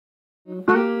I'm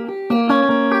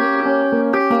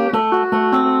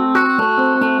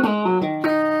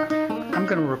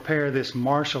going to repair this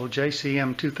Marshall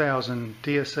JCM 2000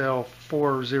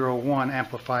 DSL401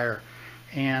 amplifier,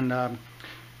 and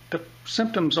the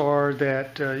symptoms are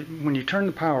that when you turn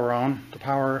the power on, the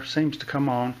power seems to come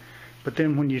on, but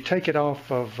then when you take it off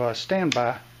of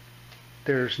standby,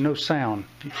 there's no sound.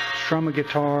 You strum a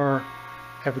guitar,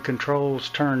 have the controls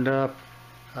turned up,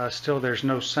 still there's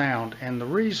no sound. And the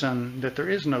reason that there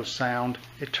is no sound,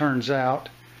 it turns out,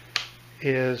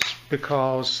 is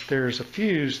because there's a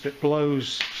fuse that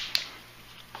blows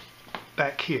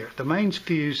back here. The mains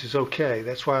fuse is okay,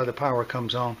 that's why the power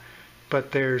comes on,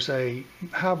 but there's a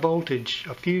high voltage,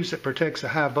 a fuse that protects the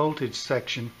high voltage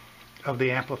section of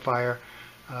the amplifier.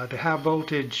 The high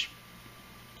voltage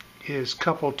is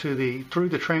coupled to through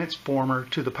the transformer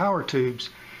to the power tubes,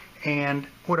 and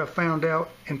what I found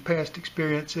out in past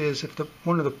experience is if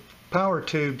one of the power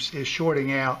tubes is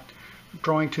shorting out,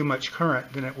 drawing too much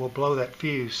current, then it will blow that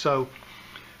fuse. So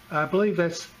I believe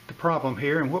that's the problem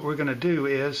here, and what we're going to do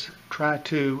is try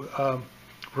to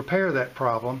repair that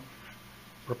problem,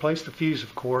 replace the fuse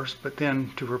of course, but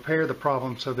then to repair the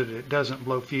problem so that it doesn't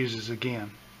blow fuses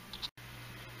again.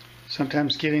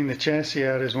 Sometimes getting the chassis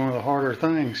out is one of the harder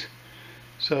things.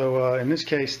 So in this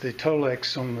case, the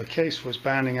Tolex on the case was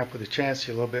binding up with the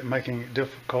chassis a little bit, making it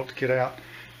difficult to get out,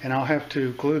 and I'll have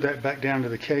to glue that back down to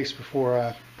the case before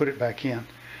I put it back in.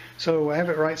 So I have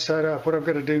it right side up. What I've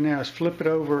got to do now is flip it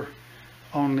over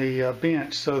on the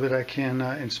bench so that I can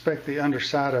inspect the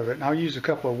underside of it. And I'll use a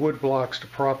couple of wood blocks to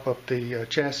prop up the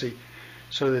chassis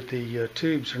so that the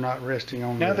tubes are not resting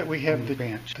on now that we have the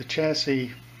bench, the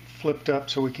chassis flipped up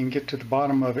so we can get to the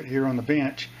bottom of it here on the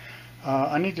bench.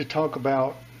 I need to talk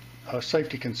about a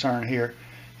safety concern here.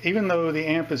 Even though the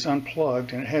amp is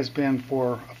unplugged, and it has been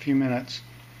for a few minutes,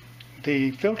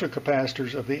 the filter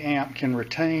capacitors of the amp can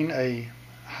retain a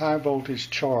high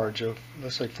voltage charge of,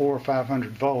 let's say, 400 or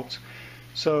 500 volts.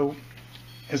 So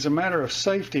as a matter of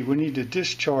safety, we need to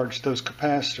discharge those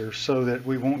capacitors so that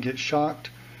we won't get shocked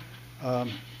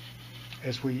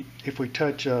if we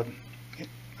touch a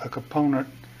component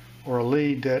or a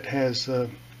lead that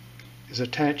is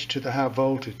attached to the high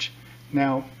voltage.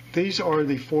 Now these are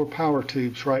the 4 power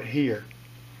tubes right here,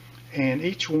 and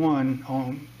each one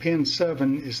on pin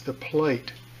 7 is the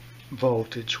plate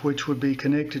voltage, which would be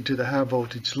connected to the high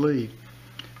voltage lead.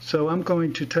 So I'm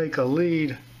going to take a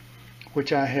lead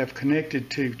which I have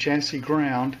connected to chassis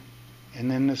ground,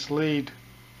 and then this lead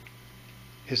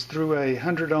is through a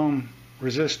 100 ohm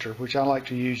resistor, which I like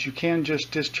to use. You can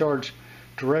just discharge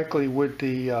directly with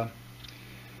the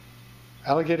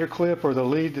alligator clip or the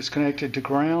lead that's connected to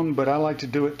ground, but I like to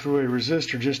do it through a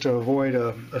resistor just to avoid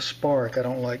a spark. I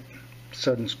don't like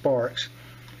sudden sparks.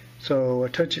 So I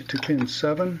touch it to pin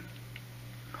 7,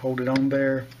 hold it on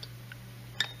there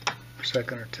for a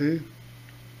second or two.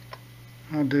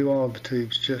 I'll do all the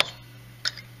tubes, just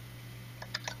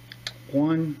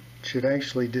one should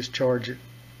actually discharge it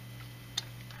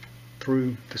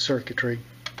through the circuitry,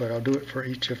 but I'll do it for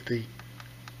each of the.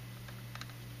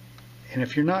 And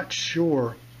if you're not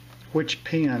sure which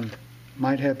pin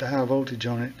might have the high voltage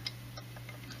on it,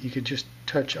 you could just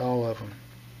touch all of them.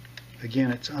 Again,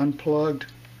 it's unplugged.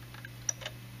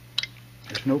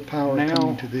 There's no power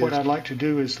coming to this. Now, what I'd like to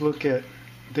do is look at,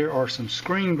 there are some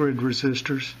screen grid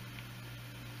resistors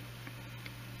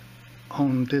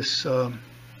on this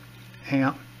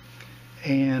amp,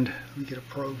 and let me get a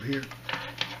probe here.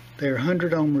 They're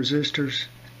 100 ohm resistors,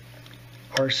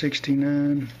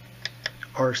 R69,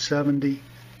 R70,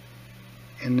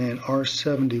 and then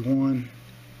R71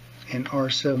 and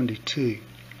R72.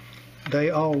 They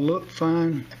all look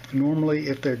fine. Normally,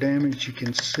 if they're damaged, you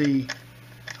can see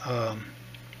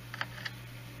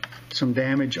some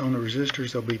damage on the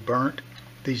resistors. They'll be burnt.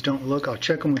 These don't look, I'll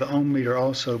check them with the ohm meter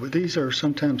also, but these are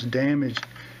sometimes damaged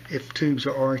if tubes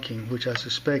are arcing, which I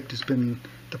suspect has been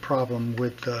the problem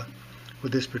with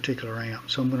this particular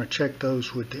amp. So I'm going to check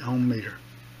those with the ohm meter.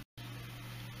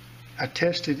 I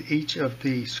tested each of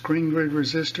the screen grid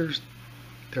resistors.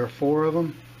 There are 4 of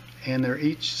them, and they're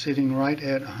each sitting right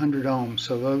at 100 ohms,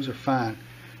 so those are fine.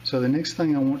 So the next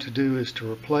thing I want to do is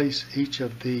to replace each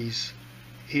of these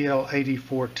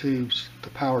EL84 tubes,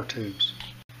 the power tubes.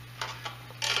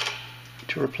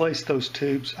 To replace those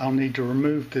tubes, I'll need to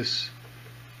remove this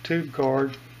tube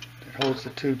guard that holds the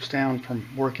tubes down from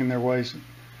working their ways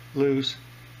loose,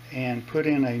 and put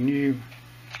in a new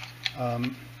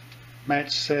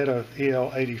matched set of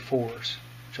EL84s,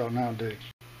 which I'll now do.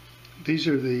 These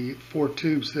are the 4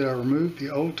 tubes that I removed,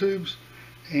 the old tubes,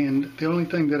 and the only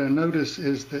thing that I notice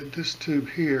is that this tube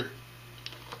here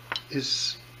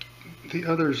is, the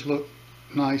others look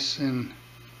nice and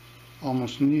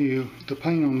almost new. The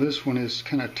paint on this one is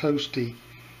kind of toasty.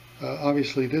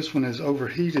 Obviously this one is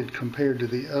overheated compared to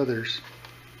the others.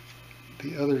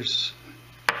 The others,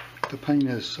 the paint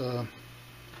is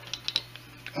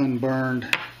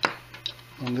unburned.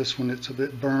 On this one it's a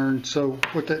bit burned. So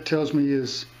what that tells me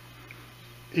is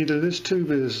either this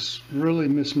tube is really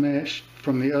mismatched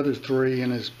from the other three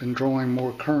and has been drawing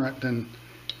more current than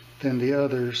the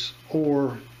others,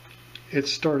 or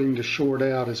it's starting to short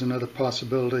out is another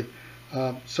possibility.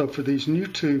 So for these new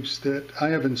tubes that I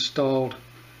have installed,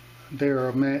 they're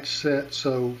a match set,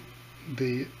 so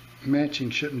the matching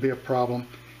shouldn't be a problem,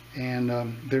 and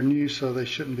they're new, so they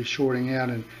shouldn't be shorting out.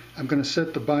 And I'm going to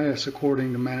set the bias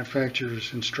according to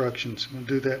manufacturer's instructions. I'm going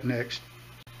to do that next.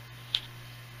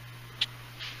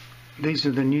 These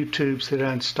are the new tubes that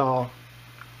I installed.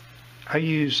 I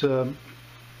use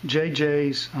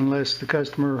JJ's unless the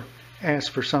customer asks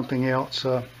for something else.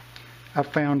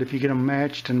 I've found if you get them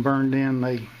matched and burned in,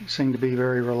 they seem to be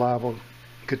very reliable,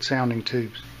 good sounding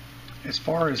tubes. As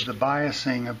far as the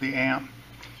biasing of the amp,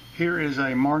 here is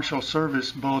a Marshall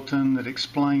service bulletin that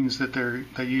explains that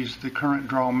they use the current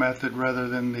draw method rather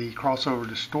than the crossover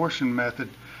distortion method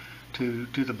to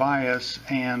do the bias,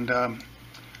 and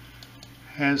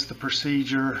has the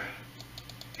procedure,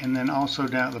 and then also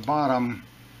down at the bottom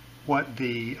what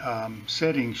the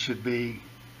settings should be.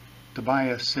 The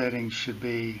bias settings should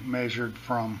be measured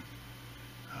from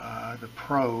the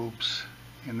probes,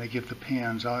 and they give the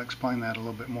pins. I'll explain that a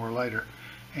little bit more later.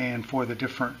 And for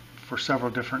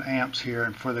several different amps here,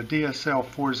 and for the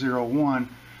DSL401,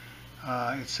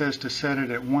 it says to set it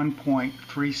at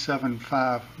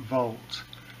 1.375 volts,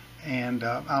 and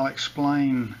I'll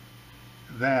explain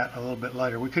that a little bit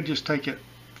later. We could just take it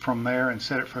from there and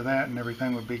set it for that and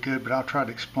everything would be good, but I'll try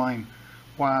to explain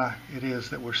why it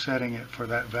is that we're setting it for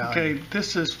that value. Okay,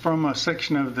 this is from a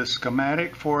section of the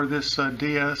schematic for this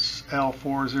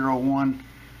DSL401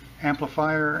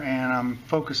 amplifier, and I'm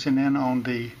focusing in on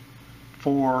the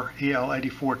 4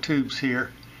 EL84 tubes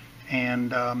here.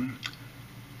 And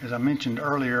as I mentioned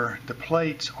earlier, the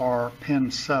plates are pin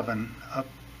 7. Up,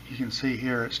 you can see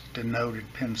here it's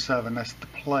denoted pin 7. That's the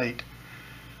plate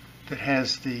that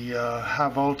has the high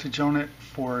voltage on it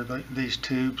for these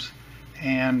tubes.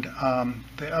 And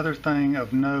the other thing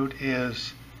of note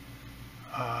is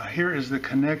here is the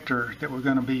connector that we're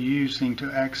going to be using to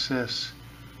access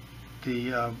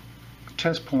the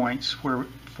test points for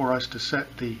us to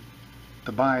set the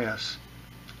bias.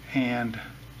 And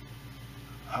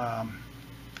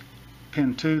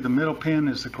pin 2, the middle pin,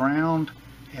 is the ground,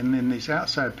 and then these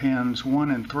outside pins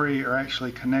 1 and 3 are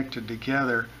actually connected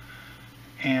together,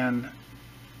 and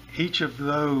each of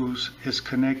those is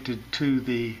connected to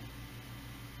the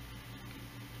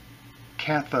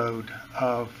cathode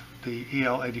of the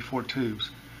EL84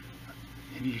 tubes.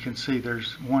 And you can see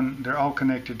there's one, they're all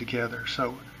connected together.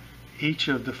 So each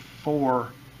of the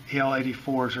 4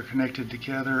 EL84s are connected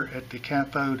together at the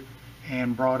cathode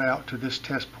and brought out to this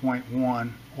test point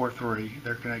 1 or 3.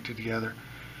 They're connected together.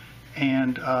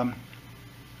 And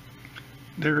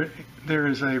there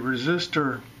is a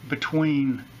resistor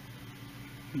between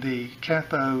the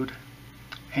cathode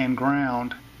and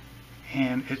ground,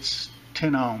 and it's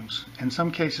 10 ohms. In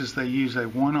some cases they use a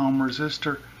 1 ohm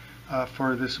resistor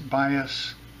for this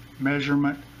bias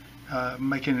measurement,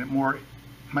 making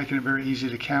it very easy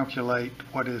to calculate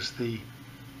what is the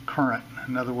current.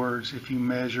 In other words, if you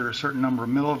measure a certain number of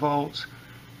millivolts,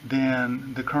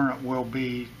 then the current will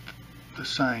be the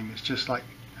same. It's just like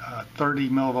 30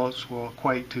 millivolts will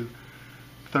equate to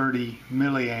 30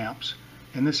 milliamps.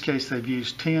 In this case they've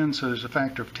used 10, so there's a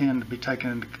factor of 10 to be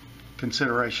taken into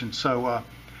consideration. So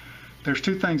there's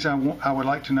two things I would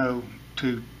like to know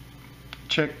to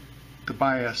check the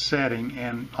bias setting,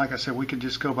 and like I said, we could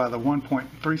just go by the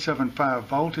 1.375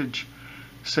 voltage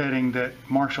setting that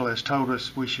Marshall has told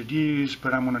us we should use,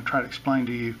 but I'm going to try to explain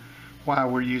to you why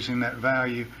we're using that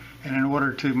value. And in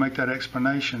order to make that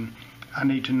explanation, I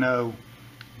need to know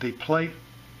the plate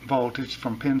voltage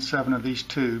from pin 7 of these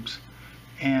tubes,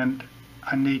 and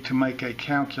I need to make a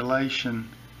calculation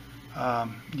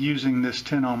using this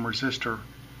 10 ohm resistor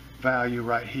value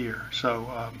right here.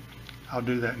 So I'll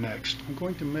do that next. I'm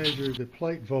going to measure the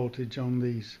plate voltage on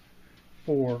these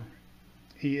 4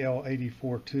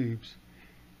 EL84 tubes.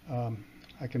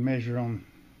 I can measure on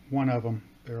one of them.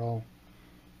 They're all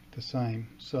the same.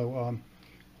 So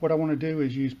what I want to do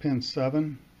is use pin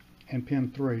 7 and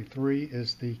pin 3. 3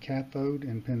 is the cathode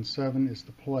and pin 7 is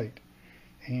the plate.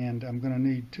 And I'm going to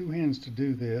need 2 hands to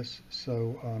do this.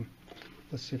 So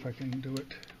let's see if I can do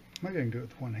it. Maybe I can do it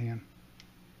with one hand.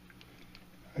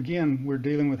 Again, we're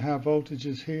dealing with high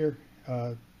voltages here.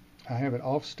 I have it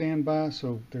off standby,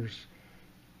 so there's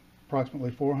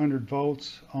approximately 400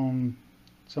 volts on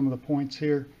some of the points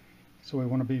here. So we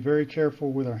want to be very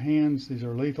careful with our hands. These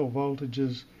are lethal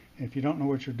voltages. If you don't know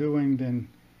what you're doing, then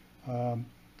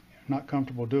not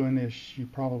comfortable doing this, you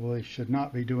probably should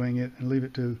not be doing it and leave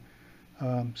it to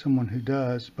someone who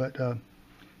does. But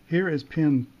here is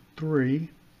pin 3,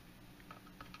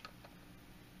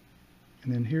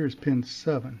 and then here is pin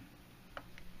 7.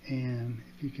 And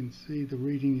if you can see, the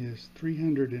reading is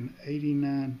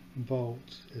 389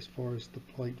 volts as far as the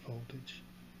plate voltage.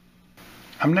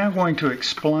 I'm now going to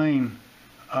explain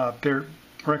their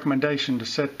recommendation to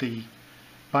set the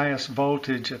bias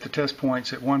voltage at the test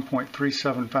points at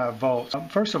 1.375 volts.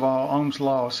 First of all, Ohm's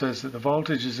law says that the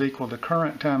voltage is equal to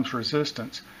current times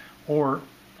resistance, or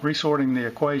resorting the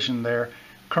equation there,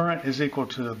 current is equal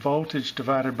to the voltage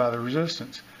divided by the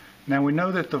resistance. Now we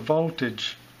know that the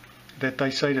voltage that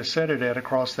they say to set it at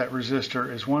across that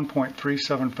resistor is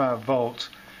 1.375 volts,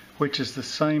 which is the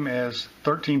same as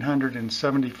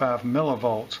 1375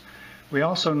 millivolts. We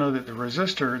also know that the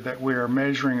resistor that we are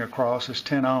measuring across is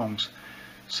 10 ohms.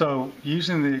 So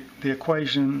using the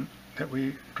equation that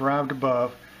we derived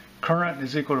above, current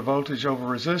is equal to voltage over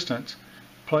resistance,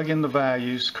 plug in the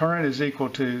values. Current is equal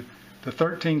to the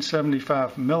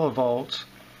 1375 millivolts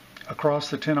across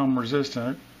the 10 ohm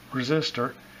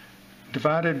resistor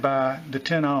divided by the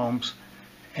 10 ohms,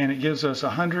 and it gives us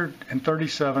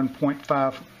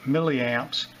 137.5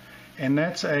 milliamps, and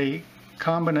that's a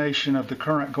combination of the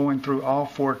current going through all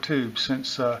 4 tubes,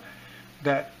 since the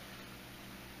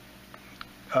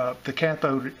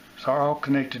cathodes are all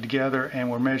connected together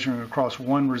and we're measuring across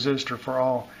one resistor for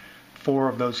all 4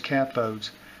 of those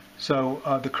cathodes. So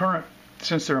the current,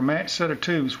 since they're a matched set of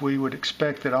tubes, we would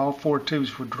expect that all 4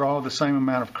 tubes would draw the same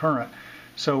amount of current.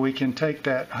 So we can take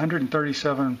that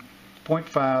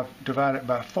 137.5 divided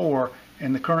by 4,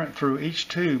 and the current through each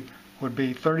tube would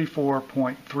be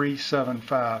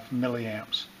 34.375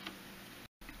 milliamps.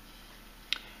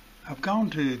 I've gone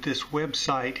to this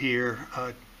website here,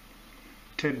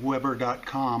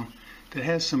 tedweber.com, that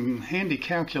has some handy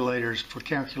calculators for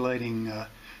calculating the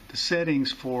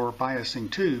settings for biasing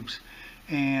tubes.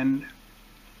 And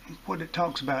what it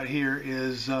talks about here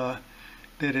is that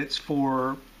it's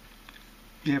for,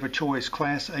 you have a choice,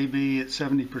 Class AB at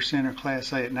 70% or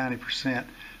Class A at 90%.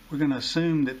 We're going to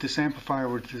assume that this amplifier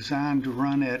was designed to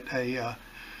run at a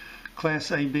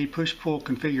Class AB push-pull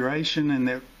configuration, and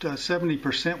that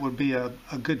 70% would be a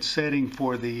good setting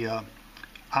for the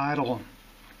idle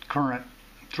current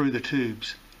through the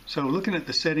tubes. So looking at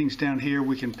the settings down here,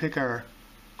 we can pick our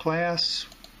class.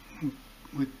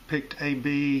 We picked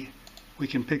AB. We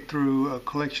can pick through a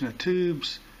collection of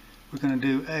tubes. We're going to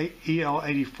do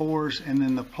EL84s, and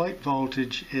then the plate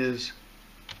voltage is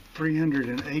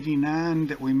 389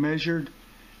 that we measured.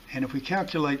 And if we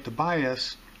calculate the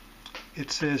bias,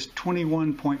 it says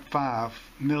 21.5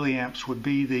 milliamps would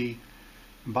be the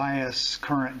bias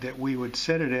current that we would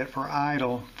set it at for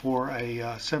idle for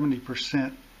a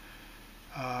 70%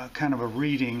 kind of a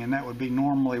reading, and that would be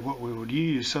normally what we would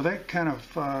use. So that kind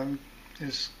of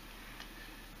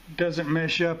doesn't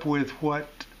mesh up with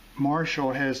what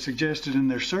Marshall has suggested in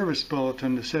their service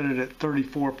bulletin to set it at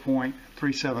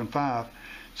 34.375.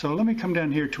 So let me come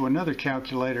down here to another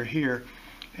calculator here,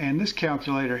 and this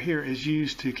calculator here is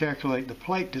used to calculate the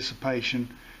plate dissipation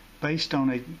based on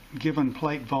a given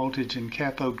plate voltage and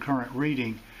cathode current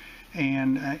reading.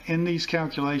 And in these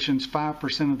calculations,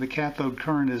 5% of the cathode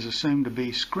current is assumed to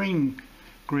be screen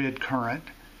grid current,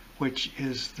 which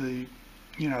is the,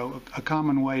 a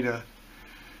common way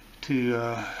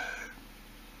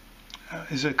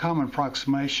is a common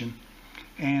approximation,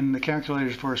 and the calculator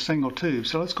is for a single tube.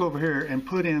 So let's go over here and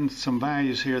put in some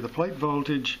values here. The plate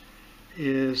voltage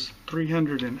is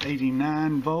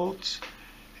 389 volts,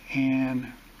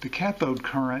 and the cathode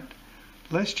current,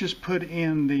 let's just put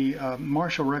in the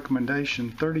Marshall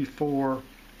recommendation 34,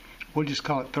 we'll just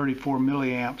call it 34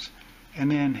 milliamps,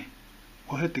 and then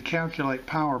we'll hit the calculate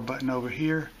power button over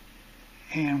here,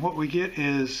 and what we get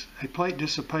is a plate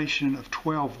dissipation of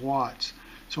 12 watts.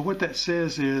 So what that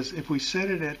says is, if we set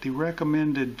it at the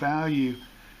recommended value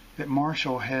that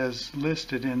Marshall has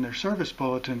listed in their service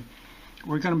bulletin,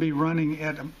 we're going to be running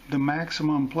at the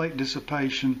maximum plate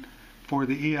dissipation for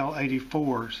the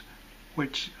EL84s,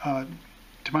 which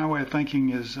to my way of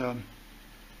thinking is,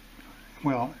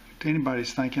 well, to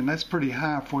anybody's thinking, that's pretty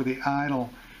high for the idle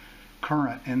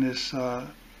current in this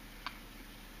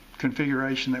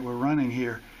configuration that we're running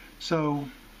here. So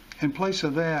in place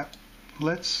of that,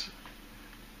 let's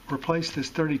replace this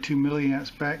 32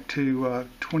 milliamps back to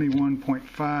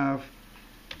 21.5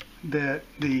 that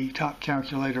the top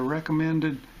calculator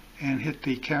recommended, and hit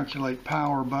the calculate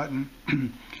power button.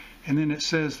 And then it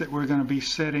says that we're going to be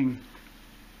setting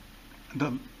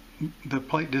the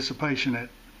plate dissipation at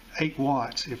 8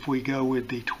 watts. If we go with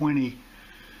the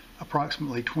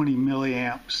approximately 20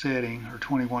 milliamp setting, or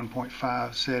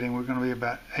 21.5 setting, we're going to be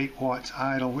about 8 watts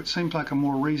idle, which seems like a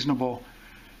more reasonable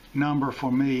number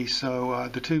for me, so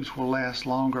the tubes will last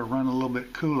longer, run a little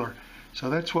bit cooler. So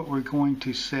that's what we're going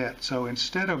to set. So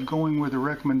instead of going with the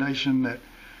recommendation that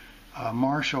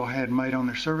Marshall had made on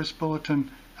their service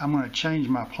bulletin, I'm going to change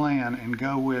my plan and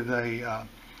go with a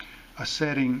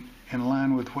setting in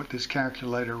line with what this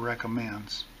calculator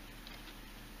recommends.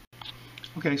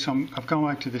 Okay, so I've gone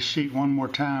back to the sheet one more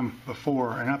time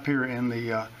before, and up here in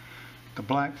the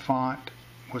black font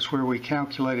was where we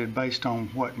calculated based on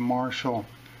what Marshall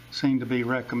seemed to be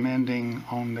recommending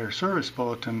on their service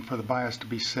bulletin for the bias to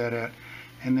be set at.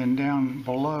 And then down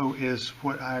below is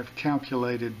what I've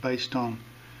calculated based on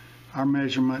our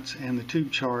measurements and the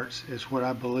tube charts, is what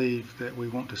I believe that we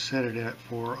want to set it at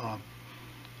for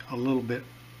a little bit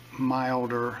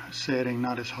milder setting,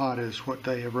 not as hot as what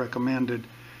they have recommended.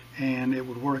 And it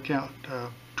would work out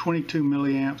 22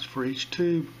 milliamps for each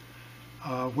tube,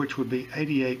 which would be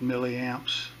 88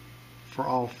 milliamps for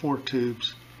all 4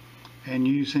 tubes. And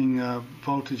using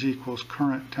voltage equals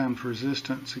current times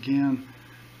resistance again,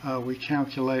 we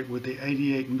calculate with the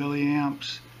 88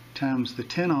 milliamps times the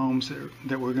 10 ohms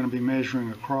that we're going to be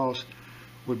measuring across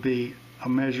would be a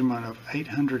measurement of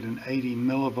 880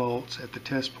 millivolts at the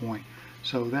test point.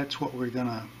 So that's what we're going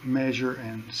to measure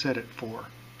and set it for.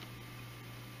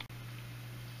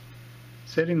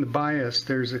 Setting the bias,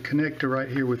 there's a connector right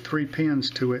here with 3 pins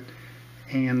to it,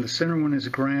 and the center one is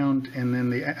ground, and then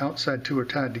the outside 2 are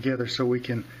tied together so we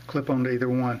can clip onto either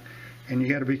one. And you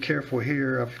got to be careful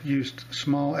here. I've used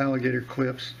small alligator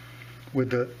clips with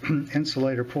the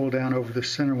insulator pulled down over the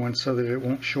center one so that it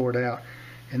won't short out.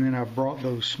 And then I've brought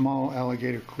those small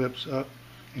alligator clips up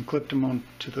and clipped them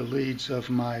onto the leads of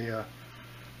my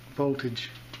voltmeter.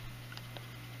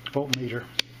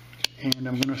 And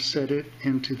I'm going to set it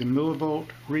into the millivolt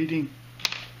reading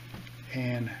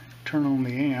and turn on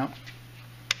the amp.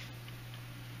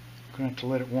 I'm going to have to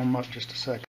let it warm up just a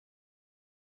second.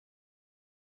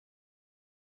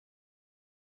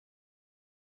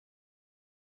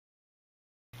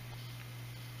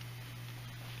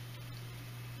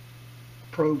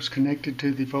 Probe's connected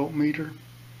to the voltmeter,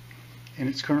 and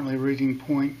it's currently reading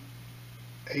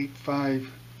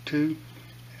 0.852.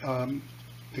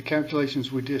 The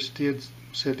calculations we just did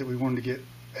said that we wanted to get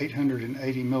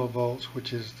 880 millivolts,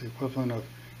 which is the equivalent of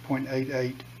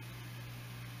 0.88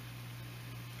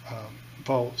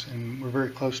 volts, and we're very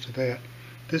close to that.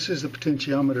 This is the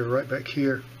potentiometer right back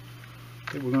here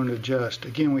that we're going to adjust.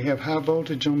 Again, we have high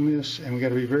voltage on this, and we got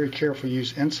to be very careful.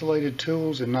 Use insulated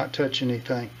tools and not touch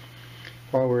anything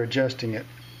while we're adjusting it.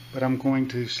 But I'm going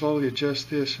to slowly adjust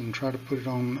this and try to put it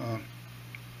on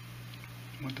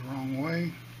went the wrong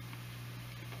way,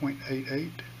 0.88,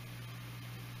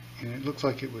 and it looks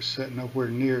like it was set nowhere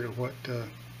near to what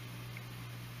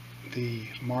the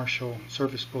Marshall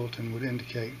service bulletin would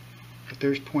indicate. But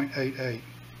there's 0.88,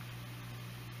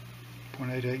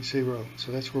 0.880,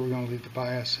 so that's where we're going to leave the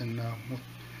bias, and we'll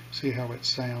see how it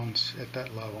sounds at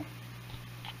that level.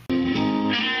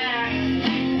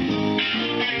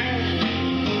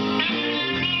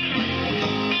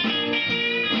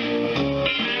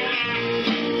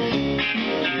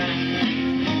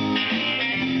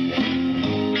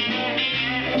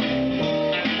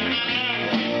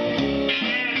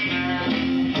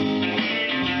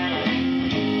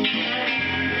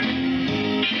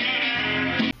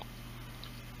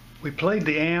 We played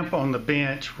the amp on the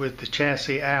bench with the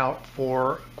chassis out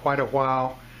for quite a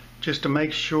while, just to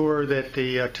make sure that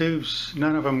the tubes,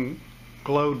 none of them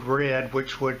glowed red,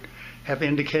 which would have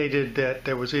indicated that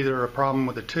there was either a problem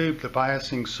with the tube, the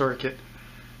biasing circuit,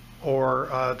 or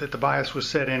that the bias was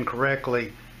set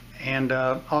incorrectly. And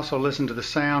also listen to the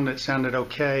sound. It sounded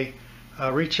okay.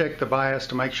 Recheck the bias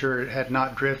to make sure it had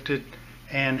not drifted,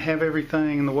 and have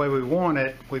everything the way we want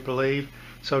it, we believe.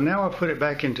 So now I'll put it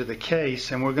back into the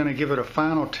case, and we're going to give it a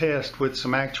final test with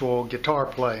some actual guitar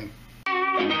playing.